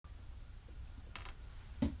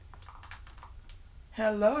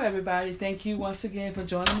Hello, everybody. Thank you once again for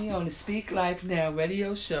joining me on the Speak Life Now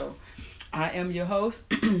radio show. I am your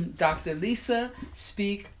host, Dr. Lisa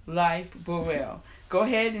Speak Life Burrell. Go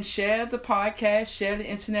ahead and share the podcast, share the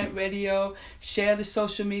internet radio, share the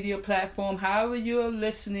social media platform. However you're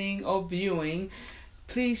listening or viewing,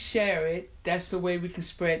 please share it. That's the way we can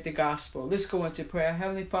spread the gospel. Let's go into prayer.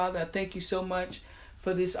 Heavenly Father, I thank you so much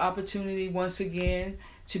for this opportunity once again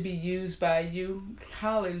to be used by you.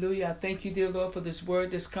 Hallelujah. I thank you, dear Lord, for this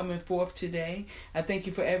word that's coming forth today. I thank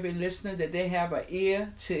you for every listener that they have an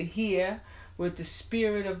ear to hear what the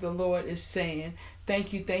Spirit of the Lord is saying.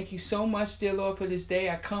 Thank you so much, dear Lord, for this day.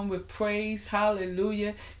 I come with praise.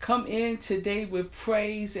 Hallelujah. Come in today with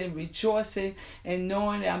praise and rejoicing and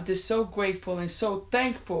knowing that I'm just so grateful and so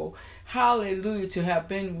thankful. Hallelujah, to have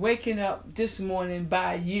been waking up this morning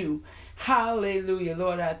by you. Hallelujah.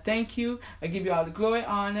 Lord, I thank you. I give you all the glory,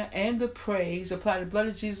 honor, and the praise. Apply the blood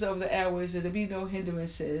of Jesus over the airways. There be no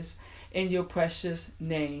hindrances in your precious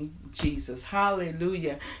name, Jesus.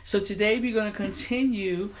 Hallelujah. So today we're going to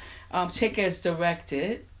continue Take as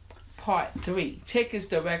Directed, Part 3. Take as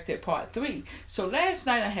Directed, Part 3. So last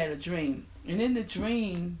night I had a dream. And in the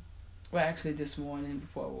dream, well, actually this morning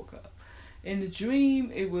before I woke up. In the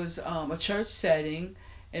dream, it was a church setting.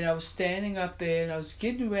 And I was standing up there and I was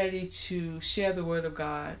getting ready to share the word of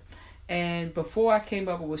God. And before I came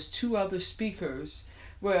up, it was two other speakers.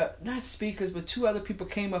 Well, not speakers, but two other people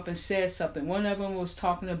came up and said something. One of them was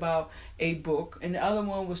talking about a book. And the other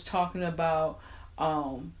one was talking about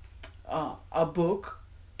a book.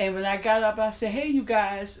 And when I got up, I said, hey, you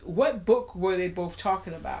guys, what book were they both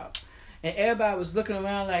talking about? And everybody was looking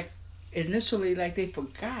around like, initially, like they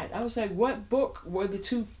forgot. I was like, what book were the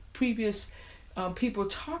two previous people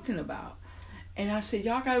talking about? And I said,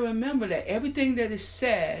 y'all got to remember that everything that is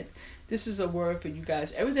said, this is a word for you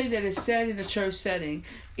guys, everything that is said in the church setting,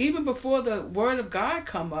 even before the word of God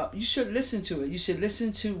come up, you should listen to it. You should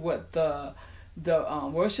listen to what the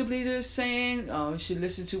worship leader is saying. You should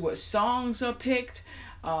listen to what songs are picked,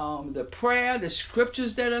 the prayer, the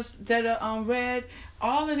scriptures that are read.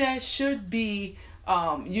 All of that should be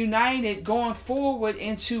united going forward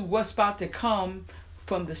into what's about to come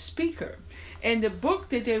from the speaker. And the book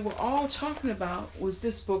that they were all talking about was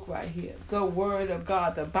this book right here, the Word of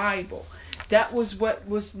God, the Bible. That was what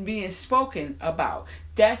was being spoken about.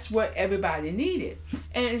 That's what everybody needed.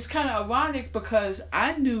 And it's kind of ironic because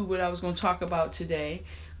I knew what I was going to talk about today,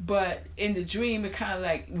 but in the dream, it kind of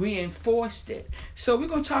like reinforced it. So we're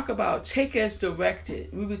going to talk about Take as Directed.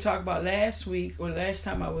 We were talking about last week or last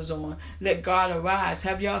time I was on, Let God Arise.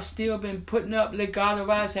 Have y'all still been putting up Let God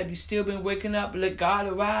Arise? Have you still been waking up Let God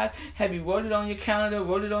Arise? Have you wrote it on your calendar,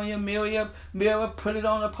 wrote it on your mirror, put it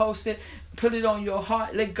on a post-it, put it on your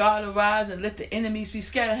heart, let God arise and let the enemies be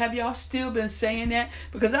scattered? Have y'all still been saying that?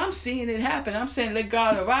 Because I'm seeing it happen. I'm saying let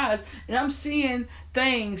God arise, and I'm seeing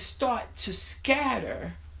things start to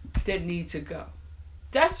scatter that need to go.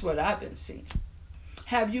 That's what I've been seeing.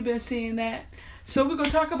 Have you been seeing that? So we're going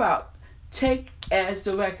to talk about Take as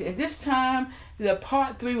Directed. And this time, the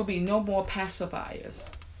part 3 will be no more pacifiers.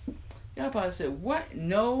 Y'all probably said, what?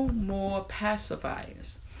 No more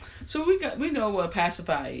pacifiers. So we know what a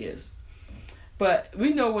pacifier is. But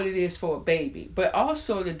we know what it is for a baby. But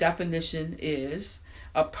also the definition is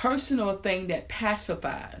a person or thing that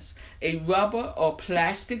pacifies, a rubber or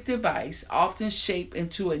plastic device often shaped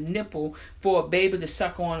into a nipple for a baby to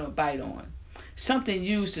suck on or bite on. Something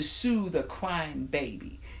used to soothe a crying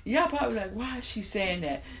baby. Y'all probably like, why is she saying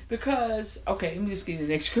that? Because, okay, let me just give you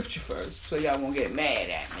the next scripture first so y'all won't get mad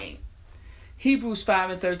at me. Hebrews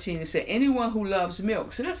 5:13, it said, anyone who loves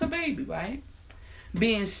milk, so that's a baby, right?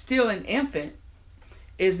 Being still an infant,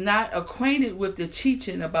 is not acquainted with the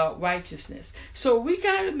teaching about righteousness. So we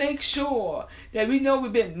got to make sure that we know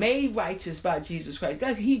we've been made righteous by Jesus Christ.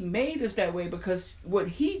 That He made us that way because what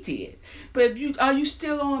He did. But if are you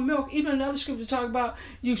still on milk? Even another scripture talk about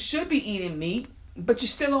you should be eating meat, but you're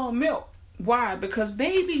still on milk. Why? Because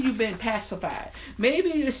maybe you've been pacified.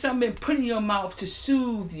 Maybe there's something put in your mouth to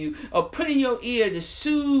soothe you, or put in your ear to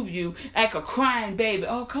soothe you like a crying baby.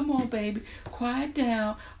 Oh, come on, baby. Quiet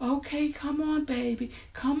down. Okay, come on, baby.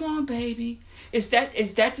 Come on, baby. Is that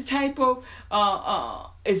the type of,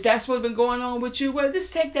 is that what's been going on with you? Well,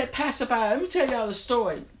 just take that pacifier. Let me tell y'all a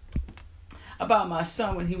story about my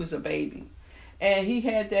son when he was a baby. And he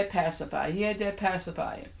had that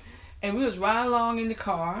pacifier. And we was riding along in the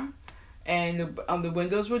car. And the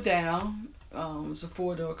windows were down. It was a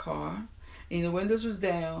 4-door car. And the windows was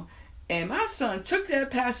down. And my son took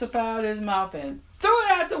that pacifier out of his mouth and threw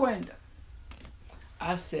it out the window.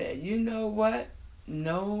 I said, you know what?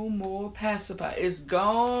 No more pacifier. It's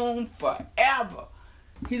gone forever.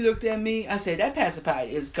 He looked at me. I said, that pacifier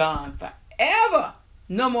is gone forever.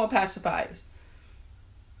 No more pacifiers.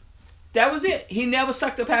 That was it. He never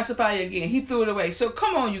sucked a pacifier again. He threw it away. So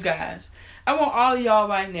come on, you guys. I want all of y'all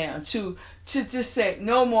right now to just say,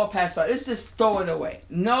 no more pacifier. Let's just throw it away.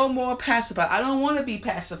 No more pacifier. I don't want to be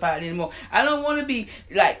pacified anymore. I don't want to be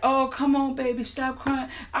like, oh, come on, baby, stop crying.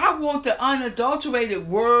 I want the unadulterated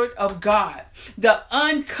word of God. The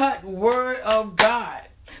uncut word of God.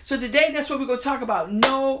 So today, that's what we're going to talk about.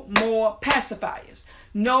 No more pacifiers.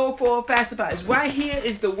 No more pacifiers. Right here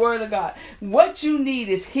is the word of God. What you need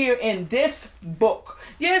is here in this book.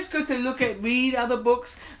 Yeah, it's good to read other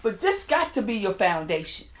books, but this got to be your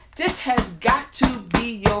foundation. This has got to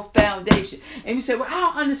be your foundation. And you say, well, I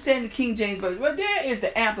don't understand the King James Version. Well, there is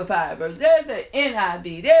the Amplified Version. There's the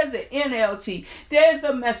NIV. There's the NLT. There's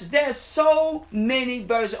the Message. There's so many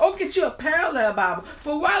versions. Oh, get you a parallel Bible.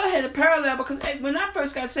 For a while, I had a parallel because when I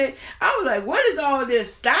first got saved, I was like, what is all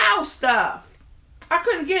this style stuff? I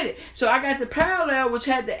couldn't get it. So I got the parallel, which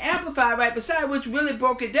had the Amplified right beside, which really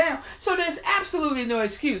broke it down. So there's absolutely no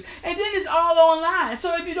excuse. And then it's all online.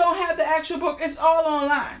 So if you don't have the actual book, it's all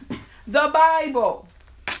online. The Bible.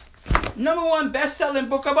 #1 best-selling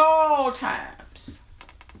book of all times.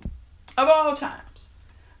 Of all times.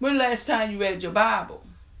 When the last time you read your Bible?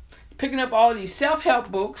 Picking up all these self-help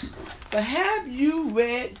books. But have you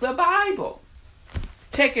read the Bible?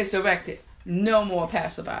 Take as directed. No more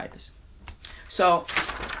pacifiers. So,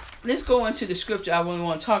 let's go into the scripture I really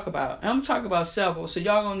want to talk about. I'm going to talk about several, so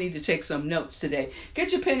y'all going to need to take some notes today.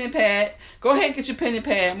 Get your pen and pad. Go ahead and get your pen and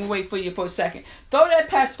pad. I'm going to wait for you for a second. Throw that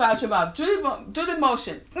pacifier out your mouth. Do the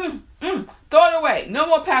motion. Throw it away. No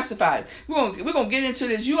more pacifiers. We're going to get into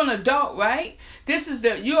this. You're an adult, right?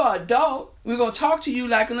 You're an adult. We're going to talk to you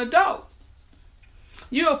like an adult.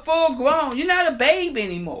 You're full grown. You're not a babe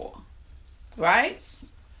anymore. Right?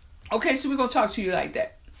 Okay, so we're going to talk to you like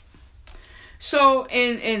that. So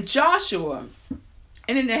in Joshua,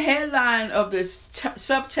 and in the headline of this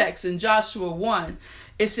subtext in Joshua 1,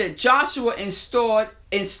 it said Joshua installed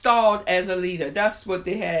as a leader. That's what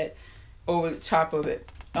they had over the top of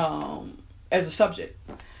it as a subject.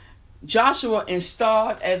 Joshua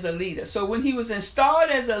installed as a leader. So when he was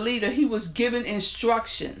installed as a leader, he was given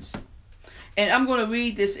instructions. And I'm going to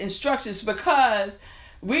read this instructions because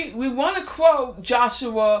we want to quote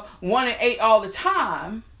Joshua 1:8 all the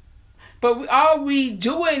time. But are we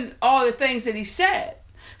doing all the things that he said?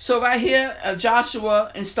 So right here,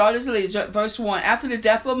 Joshua installed as a leader, verse 1. After the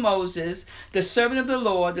death of Moses, the servant of the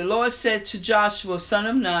Lord said to Joshua, son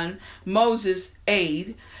of Nun, Moses'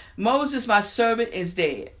 aide, Moses, my servant, is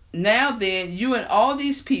dead. Now then, you and all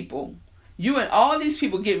these people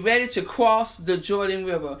get ready to cross the Jordan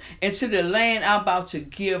River into the land I'm about to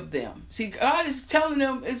give them. See, God is telling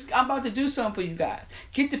them, I'm about to do something for you guys.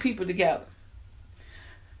 Get the people together.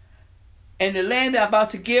 And the land that I'm about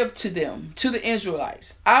to give to them, to the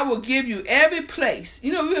Israelites, I will give you every place.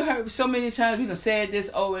 You know, we heard so many times we can say this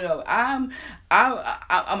over and over. I'm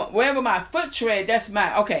wherever my foot tread, that's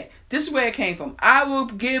mine. Okay, this is where it came from. I will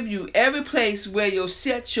give you every place where you'll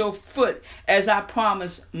set your foot, as I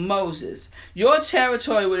promised Moses. Your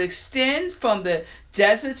territory will extend from the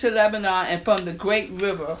desert to Lebanon and from the great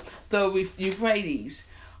river, the Euphrates,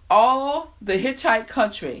 all the Hittite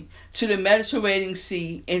country to the Mediterranean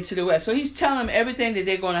Sea into the west. So he's telling them everything that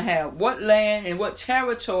they're going to have, what land and what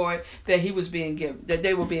territory that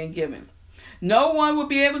they were being given. No one will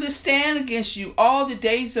be able to stand against you all the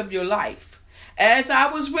days of your life. As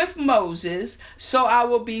I was with Moses, so I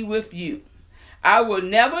will be with you. I will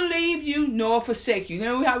never leave you nor forsake you. You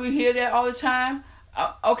know how we hear that all the time?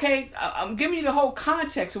 I'm giving you the whole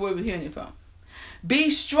context of where we're hearing it from.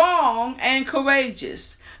 Be strong and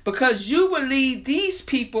courageous, because you will lead these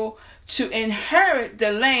people to inherit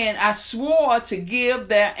the land I swore to give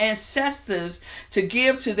their ancestors, to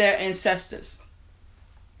give to their ancestors.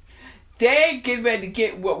 They get ready to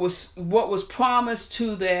get what was promised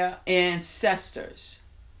to their ancestors.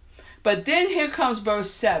 But then here comes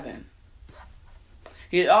verse 7.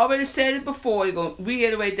 He had already said it before. He's going to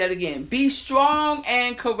reiterate that again. Be strong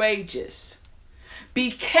and courageous.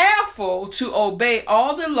 Be careful to obey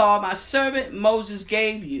all the law my servant Moses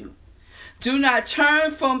gave you. Do not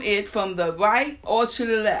turn from it from the right or to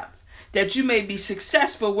the left, that you may be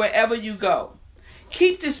successful wherever you go.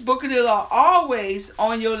 Keep this book of the law always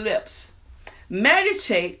on your lips.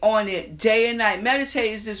 Meditate on it day and night.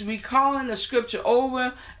 Meditate is this recalling the scripture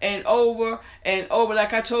over and over and over.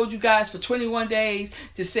 Like I told you guys for 21 days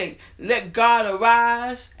to say, let God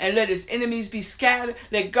arise and let his enemies be scattered.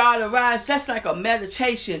 Let God arise. That's like a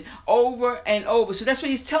meditation over and over. So that's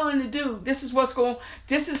what he's telling them to do. This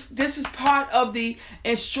is part of the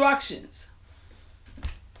instructions.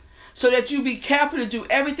 so that you be careful to do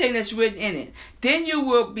everything that's written in it. Then you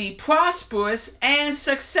will be prosperous and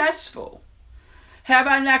successful. Have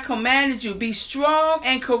I not commanded you? Be strong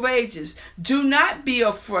and courageous. Do not be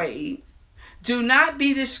afraid. Do not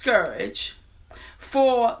be discouraged.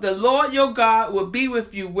 For the Lord your God will be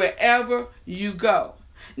with you wherever you go.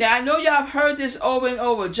 Now, I know y'all have heard this over and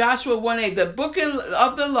over. Joshua 1:8, the book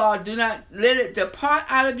of the law, do not let it depart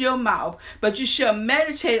out of your mouth, but you shall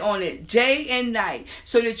meditate on it day and night,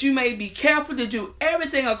 so that you may be careful to do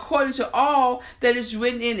everything according to all that is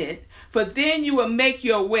written in it. For then you will make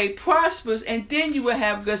your way prosperous, and then you will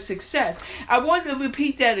have good success. I want to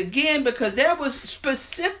repeat that again because there was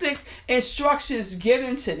specific instructions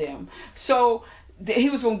given to them. So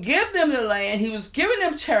he was going to give them the land. He was giving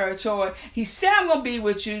them territory. He said, I'm going to be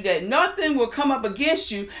with you, that nothing will come up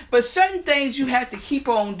against you. But certain things you have to keep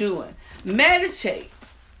on doing. Meditate.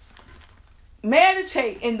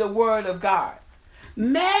 Meditate in the word of God.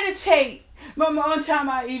 Meditate. Remember one time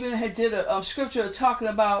I even did a scripture talking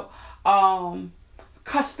about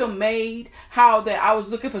custom made, how that I was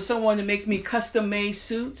looking for someone to make me custom made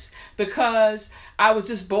suits because I was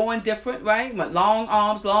just born different, right? My long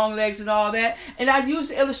arms, long legs and all that. And I use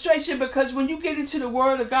the illustration because when you get into the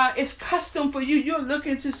word of God, it's custom for you. You're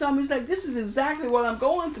looking to something, it's like, this is exactly what I'm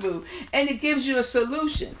going through. And it gives you a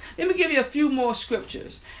solution. Let me give you a few more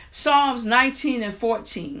scriptures. Psalms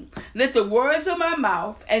 19:14. Let the words of my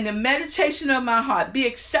mouth and the meditation of my heart be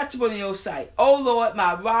acceptable in your sight, O Lord,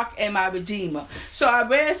 my rock and my redeemer. So I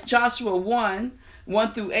read Joshua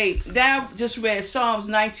 1:1-8. Now just read Psalms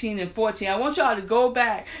 19:14. I want y'all to go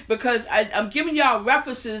back because I'm giving y'all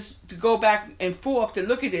references to go back and forth to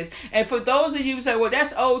look at this. And for those of you who say, well,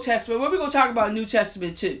 that's Old Testament, we're going to talk about New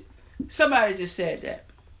Testament too. Somebody just said that.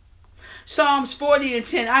 Psalms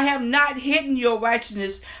 40:10. I have not hidden your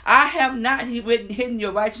righteousness. I have not hidden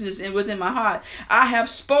your righteousness within my heart. I have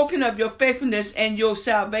spoken of your faithfulness and your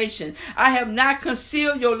salvation. I have not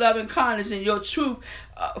concealed your loving kindness and your truth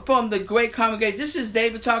from the great congregation. This is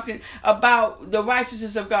David talking about the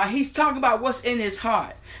righteousness of God. He's talking about what's in his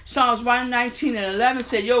heart. Psalms 119:11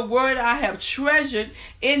 said, your word I have treasured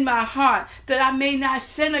in my heart that I may not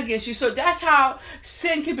sin against you. So that's how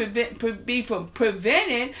sin can be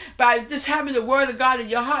prevented, by just having the word of God in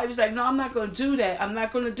your heart. It was like, no, I'm not going to do that. I'm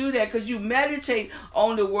not going to do that, because you meditate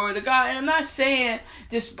on the word of God. And I'm not saying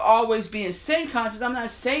just always being sin conscious. I'm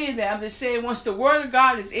not saying that. I'm just saying once the word of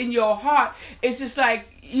God is in your heart, it's just like,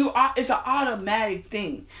 it's an automatic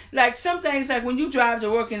thing. Like some things, like when you drive to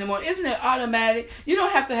work in the morning, isn't it automatic? You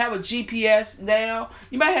don't have to have a GPS now.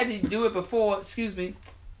 You might have to do it before, excuse me.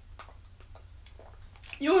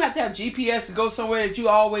 You don't have to have GPS to go somewhere that you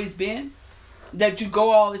always been, that you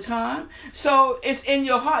go all the time. So it's in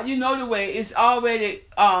your heart. You know the way. It's already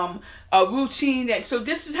a routine. So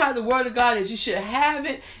this is how the word of God is. You should have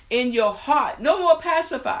it in your heart. No more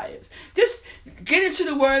pacifiers. Just get into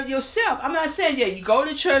the word yourself. I'm not saying, you go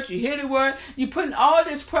to church, you hear the word, you putting all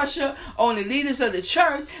this pressure on the leaders of the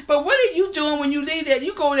church. But what are you doing when you leave there?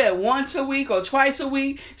 You go there once a week or twice a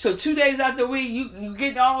week. So 2 days out the week, you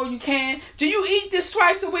get all you can. Do you eat this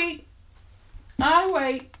twice a week? I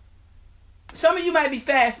wait. Some of you might be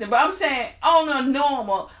fasting, but I'm saying on a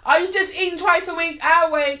normal. Are you just eating twice a week?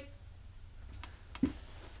 I'll wait.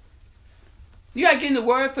 You got to get in the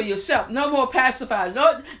word for yourself. No more pacifiers.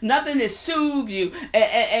 No, nothing to soothe you.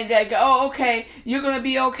 And they go, oh, okay, you're going to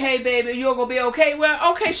be okay, baby. You're going to be okay.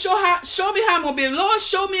 Well, okay, show me how I'm going to be. Lord,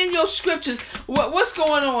 show me in your scriptures what's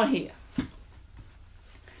going on here.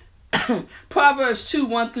 Proverbs 2,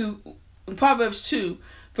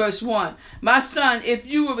 verse 1. My son, if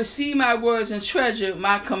you will receive my words and treasure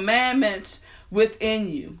my commandments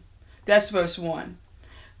within you. That's verse 1.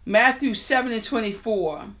 Matthew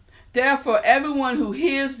 7:24. Therefore, everyone who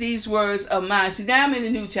hears these words of mine. See, now I'm in the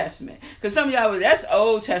New Testament. Because some of y'all, that's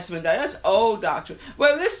Old Testament. That's old doctrine.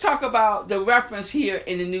 Well, let's talk about the reference here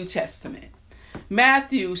in the New Testament.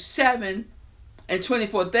 Matthew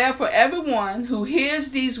 7:24. Therefore, everyone who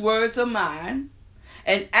hears these words of mine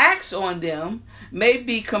and acts on them may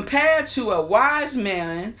be compared to a wise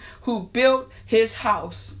man who built his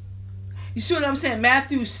house. You see what I'm saying?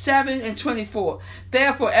 Matthew 7:24.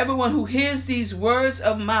 Therefore, everyone who hears these words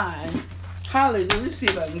of mine. Hallelujah. Let's see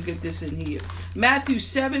if I can get this in here. Matthew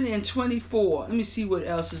 7:24. Let me see what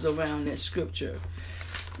else is around that scripture.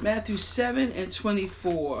 Matthew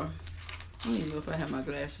 7:24. I don't even know if I have my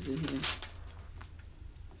glasses in here.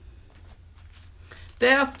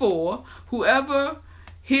 Therefore, whoever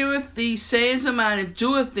heareth these sayings of mine and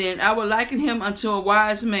doeth them, I will liken him unto a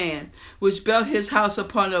wise man, which built his house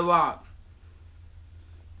upon a rock.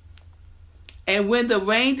 And when the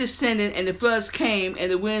rain descended and the floods came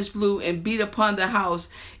and the winds blew and beat upon the house,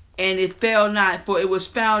 and it fell not, for it was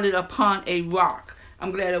founded upon a rock.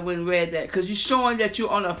 I'm glad I went and read that, because you're showing that you're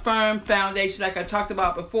on a firm foundation, like I talked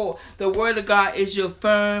about before. The Word of God is your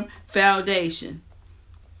firm foundation.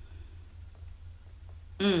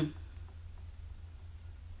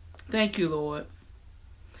 Thank you, Lord.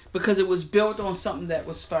 Because it was built on something that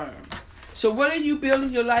was firm. So what are you building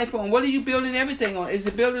your life on? What are you building everything on? Is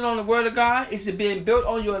it building on the Word of God? Is it being built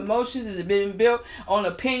on your emotions? Is it being built on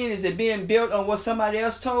opinion? Is it being built on what somebody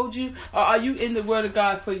else told you? Or are you in the Word of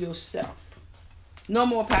God for yourself? No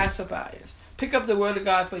more pacifiers. Pick up the Word of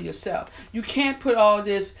God for yourself. You can't put all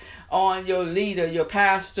this on your leader, your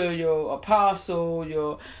pastor, your apostle,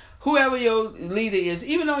 your whoever your leader is.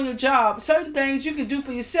 Even on your job, certain things you can do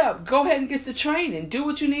for yourself. Go ahead and get the training. Do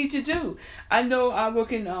what you need to do. I know I'm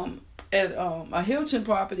working at a Hilton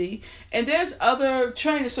property, and there's other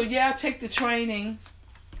trainers. So yeah, I take the training.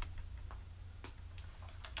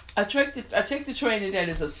 I take the training that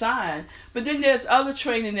is assigned, but then there's other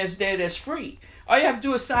training that's there that's free. All you have to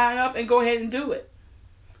do is sign up and go ahead and do it.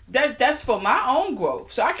 That's for my own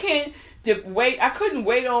growth. So I can't wait. I couldn't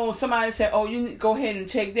wait on somebody to say, "Oh, you need to go ahead and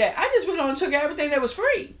take that." I just went on and took everything that was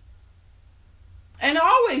free. And I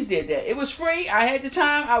always did that. It was free. I had the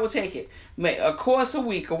time. I would take it. A course a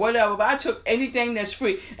week or whatever. But I took anything that's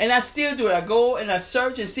free. And I still do it. I go and I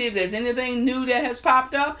search and see if there's anything new that has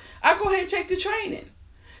popped up. I go ahead and take the training.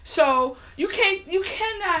 So you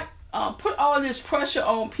cannot put all this pressure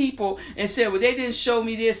on people and say, well, they didn't show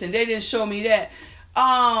me this and they didn't show me that.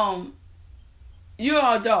 You're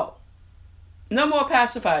an adult. No more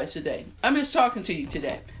pacifiers today. I'm just talking to you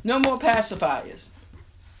today. No more pacifiers.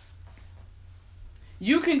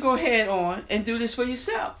 You can go ahead on and do this for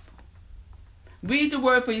yourself. Read the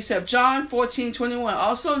word for yourself. John 14:21,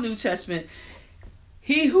 also New Testament.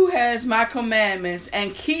 He who has my commandments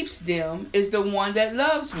and keeps them is the one that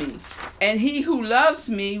loves me. And he who loves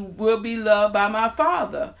me will be loved by my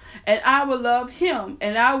Father. And I will love him,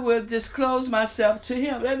 and I will disclose myself to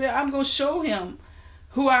him. I'm going to show him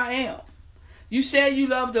who I am. You say you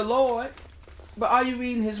love the Lord, but are you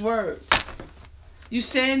reading his words? You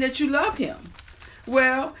saying that you love him.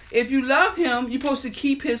 Well, if you love him, you're supposed to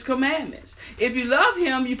keep his commandments. If you love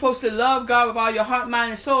him, you're supposed to love God with all your heart,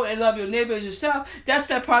 mind, and soul, and love your neighbor as yourself. That's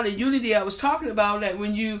that part of unity I was talking about, that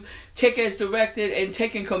when you take as directed and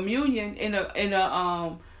taking communion in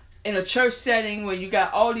a church setting where you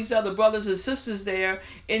got all these other brothers and sisters there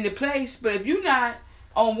in the place. But if you're not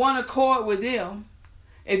on one accord with them,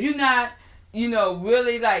 if you're not,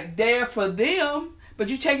 really like there for them, but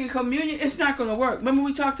you're taking communion, it's not going to work. Remember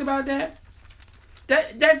we talked about that?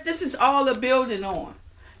 This is all a building on.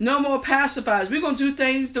 No more pacifiers. We're going to do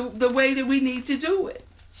things the way that we need to do it.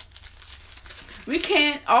 We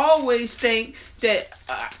can't always think that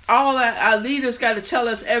all our leaders got to tell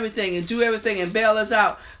us everything and do everything and bail us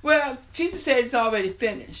out. Well, Jesus said it's already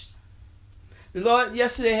finished. The Lord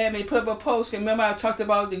yesterday had me put up a post. Remember I talked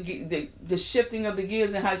about the shifting of the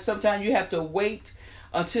gears and how sometimes you have to wait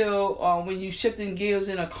until when you shifting gears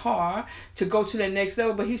in a car to go to the next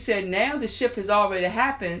level. But he said now the shift has already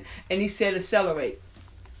happened, and he said accelerate.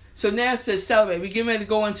 So now it's to accelerate. We're getting ready to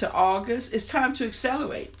go into August. It's time to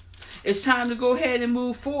accelerate. It's time to go ahead and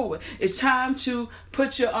move forward. It's time to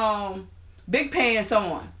put your big pants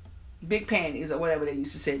on. Big panties, or whatever they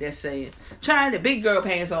used to say. They're saying. Trying the big girl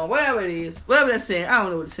pants on. Whatever it is. Whatever they're saying. I don't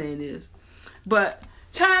know what the saying is. But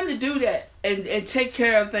time to do that and take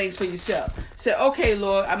care of things for yourself. Say, okay,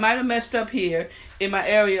 Lord, I might have messed up here in my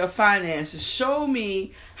area of finances. Show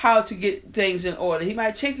me how to get things in order. He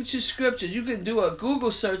might take you to scriptures. You can do a Google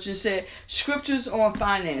search and say scriptures on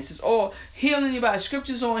finances or healing your body,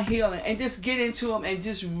 scriptures on healing, and just get into them and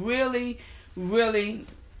just really, really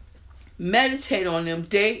meditate on them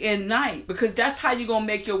day and night, because that's how you're going to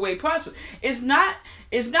make your way prosperous. It's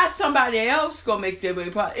not somebody else going to make their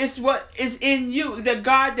way prosperous. It's what is in you, the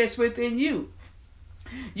God that's within you.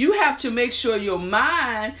 You have to make sure your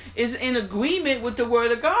mind is in agreement with the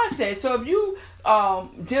word of God says. So if you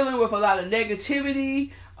dealing with a lot of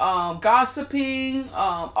negativity, gossiping,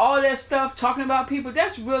 all that stuff, talking about people,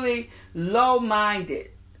 that's really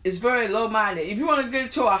low-minded. It's very low-minded. If you want to get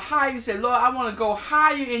to a higher, you say, Lord, I want to go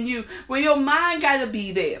higher in you. Well, your mind got to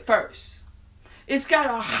be there first. It's got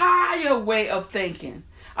a higher way of thinking,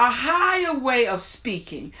 a higher way of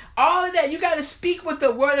speaking. All of that, you got to speak what the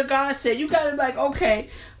word of God said. You got to like, okay,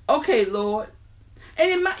 Lord. And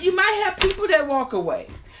you might have people that walk away.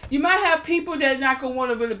 You might have people that not going to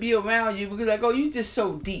want to really be around you because like, oh, you just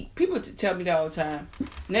so deep. People tell me that all the time.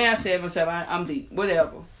 Now I say to myself, I'm deep,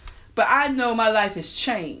 whatever. But I know my life has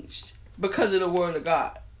changed because of the word of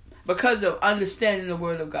God. because of understanding the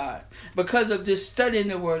Word of God, because of just studying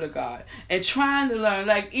the Word of God and trying to learn.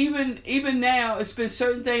 Like even now, it's been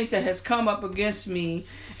certain things that has come up against me,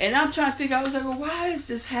 and I'm trying to figure out. I was like, well, why is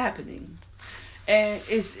this happening? And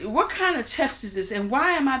what kind of test is this? And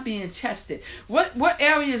why am I being tested? What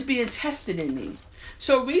area is being tested in me?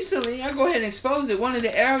 So recently, I go ahead and expose it. One of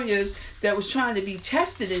the areas that was trying to be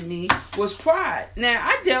tested in me was pride. Now,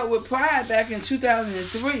 I dealt with pride back in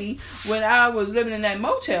 2003 when I was living in that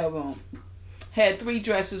motel room. Had 3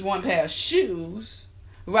 dresses, 1 pair of shoes,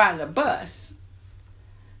 riding a bus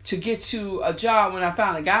to get to a job when I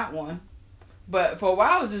finally got one. But for a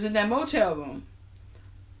while, I was just in that motel room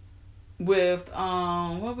with,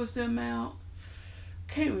 what was the amount?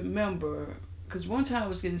 Can't remember. Because one time I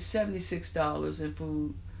was getting $76 in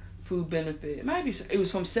food benefit. It was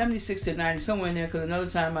from 76 to 90, somewhere in there. Because another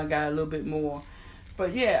time I got a little bit more.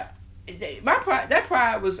 But yeah, that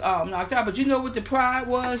pride was knocked out. But you know what the pride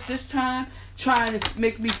was this time? Trying to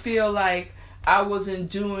make me feel like I wasn't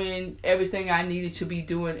doing everything I needed to be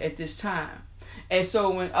doing at this time. And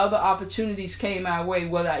so when other opportunities came my way,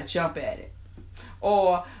 would I jump at it?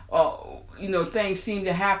 Or things seemed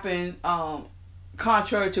to happen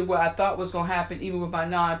contrary to what I thought was going to happen, even with my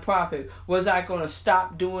nonprofit. Was I going to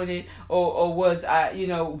stop doing it, or was I,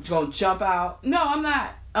 going to jump out? No, I'm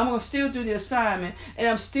not. I'm going to still do the assignment, and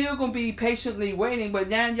I'm still going to be patiently waiting. But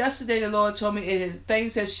now, yesterday, the Lord told me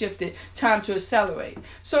things has shifted. Time to accelerate.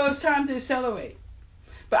 So it's time to accelerate.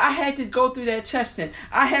 But I had to go through that testing.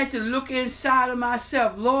 I had to look inside of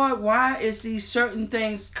myself. Lord, why is these certain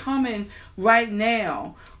things coming right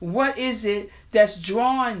now? What is it that's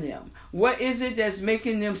drawing them? What is it that's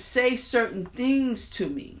making them say certain things to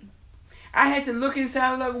me? I had to look inside.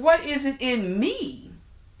 I was like, what is it in me?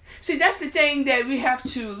 See, that's the thing that we have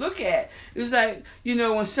to look at. It was like,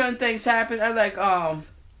 when certain things happen, I like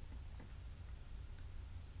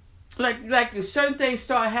certain things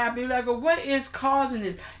start happening, like, what is causing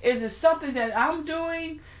it? Is it something that I'm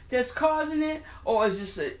doing that's causing it, or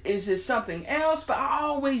is it something else? But I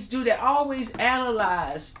always do that. I always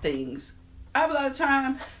analyze things. I have a lot of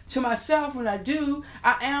time to myself when I do.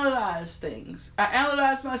 I analyze things. I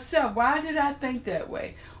analyze myself. Why did I think that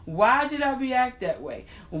way? Why did I react that way?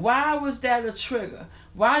 Why was that a trigger?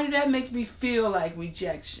 Why did that make me feel like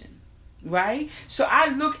rejection? Right? So I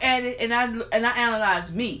look at it and I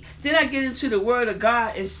analyze me. Then I get into the Word of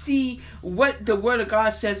God and see what the Word of God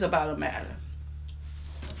says about a matter.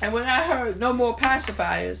 And when I heard no more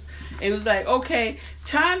pacifiers, it was like, okay,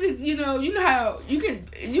 time to, you know how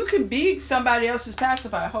you can be somebody else's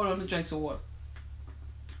pacifier. Hold on, let me drink some water.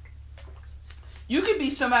 You can be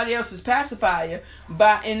somebody else's pacifier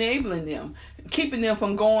by enabling them, keeping them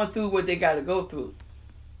from going through what they got to go through.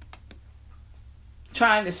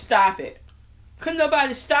 Trying to stop it. Couldn't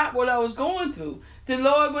nobody stop what I was going through. The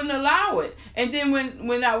Lord wouldn't allow it. And then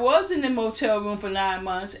when I was in the motel room for 9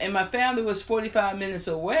 months and my family was 45 minutes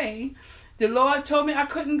away, the Lord told me I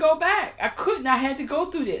couldn't go back. I couldn't. I had to go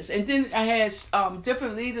through this. And then I had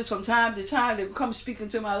different leaders from time to time that would come speak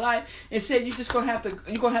into my life and said, you're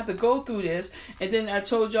gonna have to go through this. And then I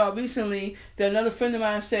told y'all recently that another friend of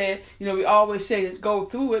mine said, we always say go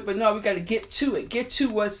through it, but no, we got to get to it. Get to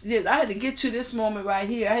what's this. I had to get to this moment right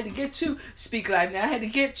here. I had to get to Speak Life Now. I had to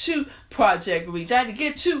get to Project Reach. I had to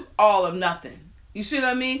get to All or Nothing. You see what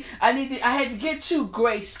I mean? I had to get to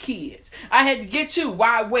Grace Kids. I had to get to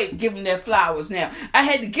Why Wait, giving their flowers now. I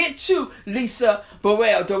had to get to Lisa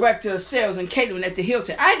Burrell, Director of Sales and Catering at the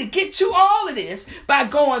Hilton. I had to get to all of this by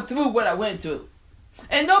going through what I went through.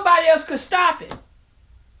 And nobody else could stop it.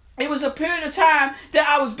 It was a period of time that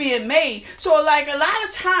I was being made. So like a lot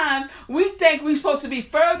of times we think we're supposed to be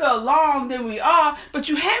further along than we are, but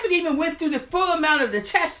you haven't even went through the full amount of the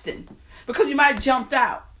testing because you might have jumped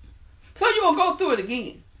out. So you're going to go through it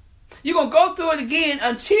again. You're going to go through it again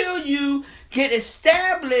until you get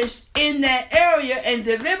established in that area and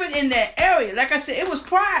delivered in that area. Like I said, it was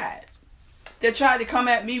pride that tried to come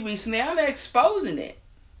at me recently. I'm exposing it.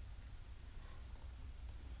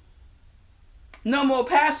 No more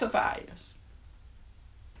pacifiers.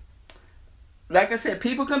 Like I said,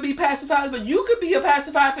 people can be pacifiers, but you could be a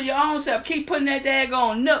pacifier for your own self. Keep putting that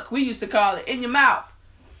daggone nook, we used to call it, in your mouth.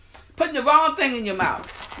 Putting the wrong thing in your mouth.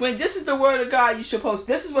 When this is the Word of God,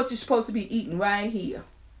 this is what you're supposed to be eating right here.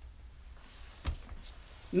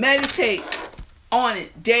 Meditate on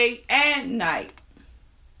it day and night.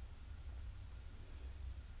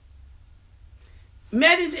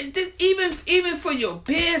 Meditate, even for your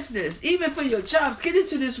business, even for your jobs. Get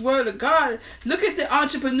into this Word of God. Look at the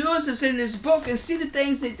entrepreneurs that's in this book and see the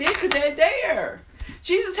things they did because they're there.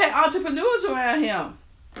 Jesus had entrepreneurs around him.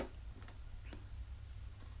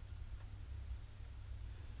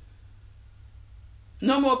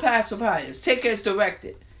 No more pacifiers. Take as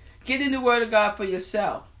directed. Get in the Word of God for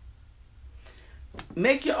yourself.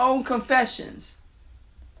 Make your own confessions.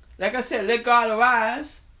 Like I said, let God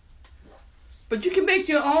arise. But you can make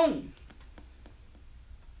your own.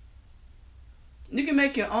 You can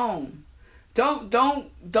make your own.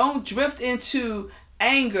 Don't drift into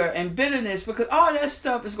anger and bitterness, because all that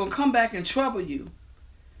stuff is gonna come back and trouble you.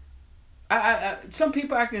 Some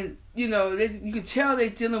people you can tell they're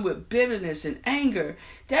dealing with bitterness and anger.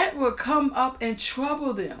 That will come up and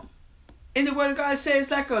trouble them. In the Word of God, it says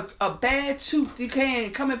it's like a bad tooth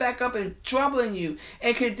decaying, coming back up and troubling you,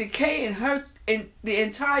 and can decay and hurt in the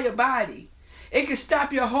entire body. It can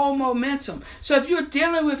stop your whole momentum. So if you're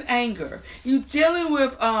dealing with anger, you're dealing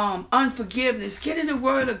with unforgiveness, get in the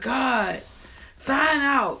Word of God. Find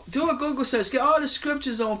out. Do a Google search. Get all the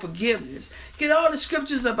scriptures on forgiveness. Get all the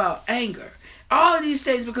scriptures about anger. All of these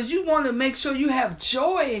things, because you want to make sure you have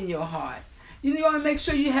joy in your heart. You want to make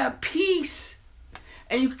sure you have peace.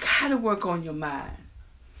 And you got to work on your mind.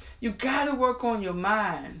 You got to work on your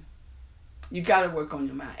mind. You got to work on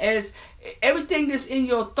your mind. As everything that's in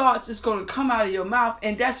your thoughts is going to come out of your mouth,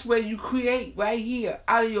 and that's where you create, right here,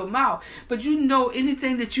 out of your mouth. But you know,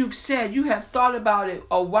 anything that you've said, you have thought about it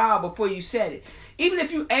a while before you said it. Even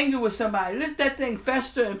if you angry with somebody, let that thing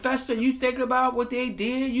fester and fester, and you thinking about what they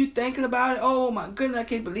did, you thinking about it, oh my goodness, I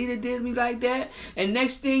can't believe they did me like that. And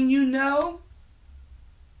next thing you know,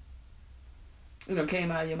 it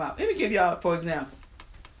came out of your mouth. Let me give y'all, for example.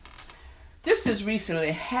 This just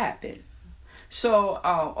recently happened. So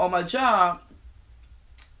on my job,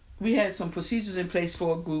 we had some procedures in place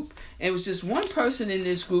for a group. And it was just one person in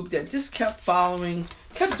this group that just kept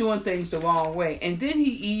kept doing things the wrong way. And then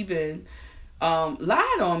he even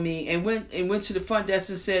lied on me and went to the front desk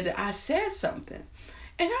and said that I said something.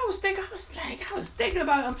 And I was thinking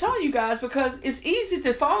about it. I'm telling you guys, because it's easy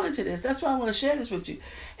to fall into this. That's why I want to share this with you.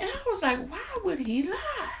 And I was like, why would he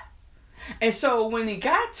lie? And so when he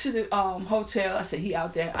got to the hotel, I said, he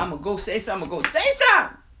out there, I'm going to go say something.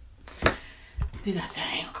 Then I said,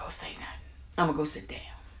 I ain't going to go say nothing. I'm going to go sit down.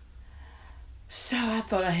 So I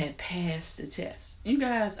thought I had passed the test. You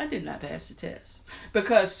guys, I did not pass the test.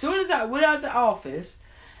 Because as soon as I went out the office,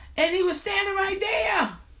 and he was standing right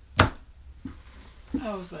there.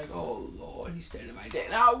 I was like, oh, Lord, he's standing right there.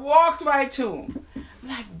 And I walked right to him. I'm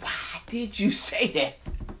like, why did you say that?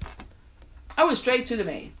 I went straight to the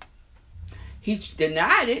man. He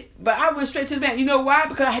denied it, but I went straight to the man. You know why?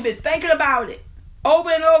 Because I had been thinking about it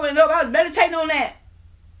over and over and over. I was meditating on that.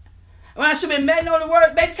 When I should have been meditating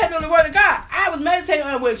on the word of God. I was meditating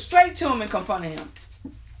on it, went straight to him and confronted him.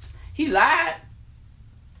 He lied.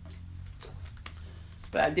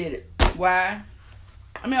 But I did it. Why?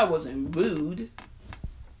 I mean, I wasn't rude,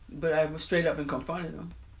 but I was straight up and confronted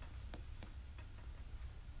him.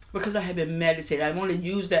 Because I had been meditating. I want to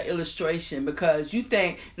use that illustration because you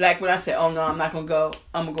think, like when I said, oh no, I'm not going to go.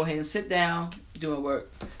 I'm going to go ahead and sit down doing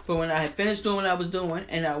work. But when I had finished doing what I was doing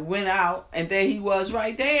and I went out and there he was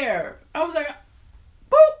right there. I was like,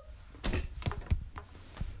 boop.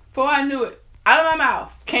 Before I knew it, out of my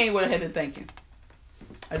mouth came what I had been thinking.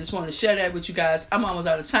 I just wanted to share that with you guys. I'm almost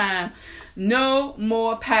out of time. No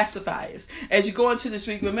more pacifiers. As you go into this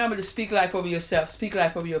week, remember to speak life over yourself, speak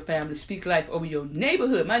life over your family, speak life over your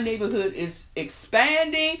neighborhood. My neighborhood is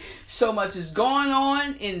expanding. So much is going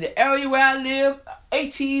on in the area where I live.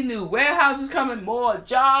 18 new warehouses coming, more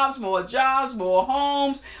jobs, more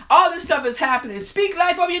homes. All this stuff is happening. Speak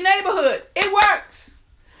life over your neighborhood. It works.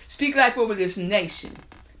 Speak life over this nation.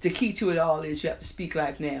 The key to it all is you have to speak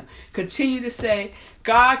life now. Continue to say,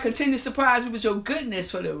 God, continue to surprise me with your goodness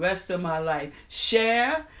for the rest of my life.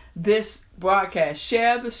 Share this broadcast.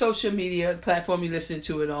 Share the social media platform you're listening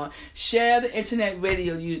to it on. Share the internet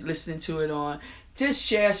radio you're listening to it on. Just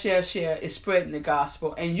share. It's spreading the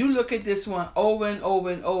gospel. And you look at this one over and over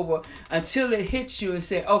and over until it hits you and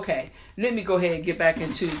say, okay, let me go ahead and get back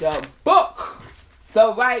into the book.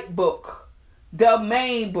 The right book. The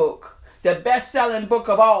main book. The best-selling book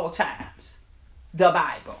of all times, the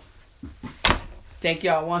Bible. Thank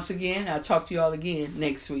y'all once again. I'll talk to y'all again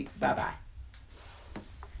next week. Bye-bye.